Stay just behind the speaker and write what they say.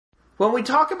When we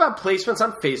talk about placements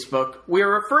on Facebook, we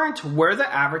are referring to where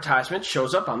the advertisement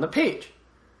shows up on the page.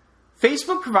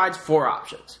 Facebook provides 4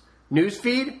 options: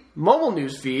 Newsfeed, Mobile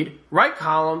Newsfeed, Right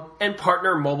Column, and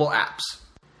Partner Mobile Apps.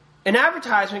 An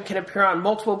advertisement can appear on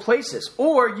multiple places,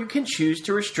 or you can choose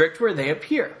to restrict where they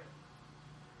appear.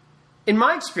 In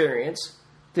my experience,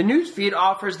 the Newsfeed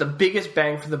offers the biggest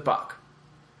bang for the buck.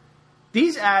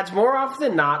 These ads more often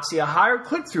than not see a higher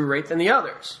click-through rate than the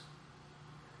others.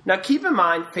 Now keep in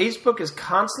mind, Facebook is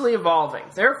constantly evolving,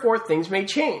 therefore things may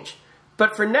change.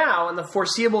 But for now, in the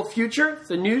foreseeable future,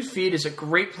 the Newsfeed is a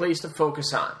great place to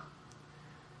focus on.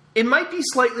 It might be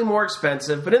slightly more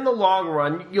expensive, but in the long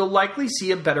run, you'll likely see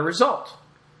a better result.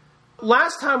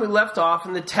 Last time we left off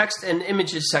in the text and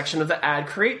images section of the Ad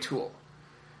Create tool.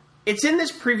 It's in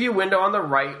this preview window on the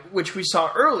right, which we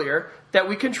saw earlier, that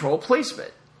we control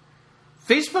placement.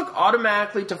 Facebook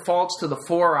automatically defaults to the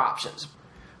 4 options,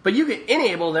 but you can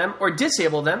enable them or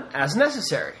disable them as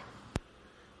necessary.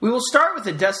 We will start with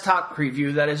the desktop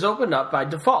preview that is opened up by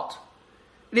default.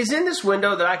 It is in this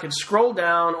window that I can scroll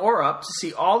down or up to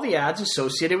see all the ads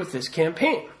associated with this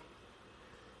campaign.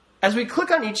 As we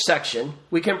click on each section,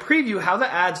 we can preview how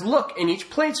the ads look in each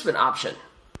placement option.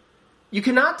 You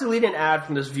cannot delete an ad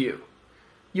from this view.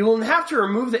 You will have to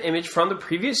remove the image from the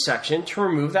previous section to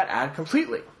remove that ad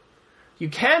completely. You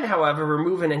can, however,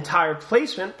 remove an entire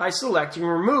placement by selecting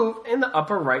Remove in the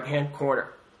upper right-hand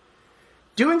corner.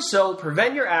 Doing so will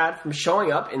prevent your ad from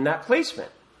showing up in that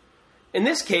placement. In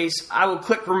this case, I will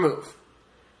click Remove,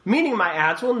 meaning my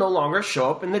ads will no longer show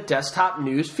up in the desktop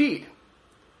news feed.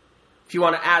 If you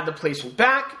want to add the placement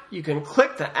back, you can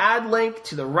click the Add link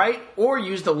to the right or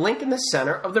use the link in the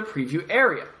center of the preview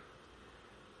area.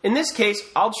 In this case,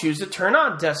 I'll choose to turn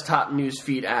on desktop news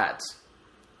feed ads.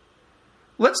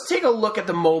 Let's take a look at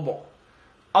the mobile.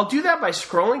 I'll do that by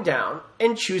scrolling down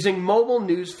and choosing Mobile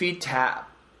Newsfeed tab.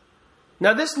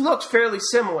 Now this looks fairly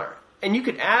similar, and you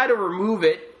can add or remove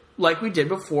it like we did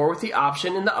before with the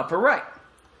option in the upper right.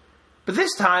 But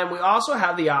this time we also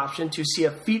have the option to see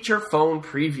a feature phone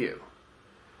preview.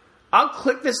 I'll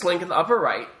click this link in the upper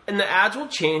right, and the ads will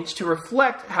change to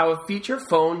reflect how a feature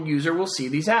phone user will see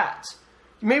these ads.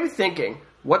 You may be thinking,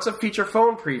 what's a feature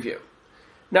phone preview?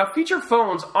 Now, feature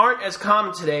phones aren't as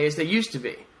common today as they used to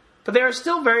be, but they are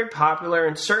still very popular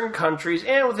in certain countries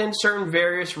and within certain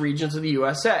various regions of the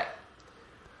USA.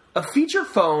 A feature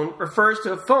phone refers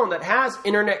to a phone that has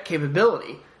internet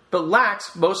capability, but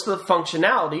lacks most of the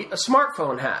functionality a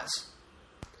smartphone has.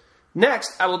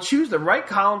 Next, I will choose the right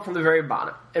column from the very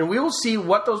bottom, and we will see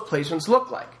what those placements look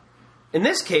like. In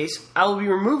this case, I will be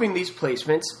removing these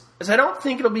placements as I don't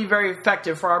think it'll be very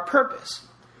effective for our purpose.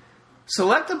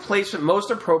 Select the placement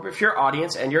most appropriate for your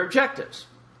audience and your objectives.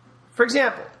 For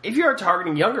example, if you are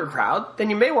targeting a younger crowd, then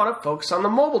you may want to focus on the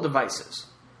mobile devices.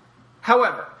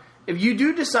 However, if you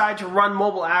do decide to run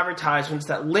mobile advertisements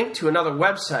that link to another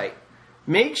website,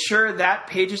 make sure that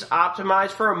page is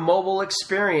optimized for a mobile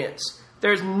experience.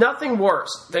 There's nothing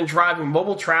worse than driving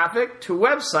mobile traffic to a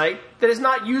website that is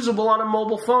not usable on a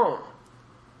mobile phone.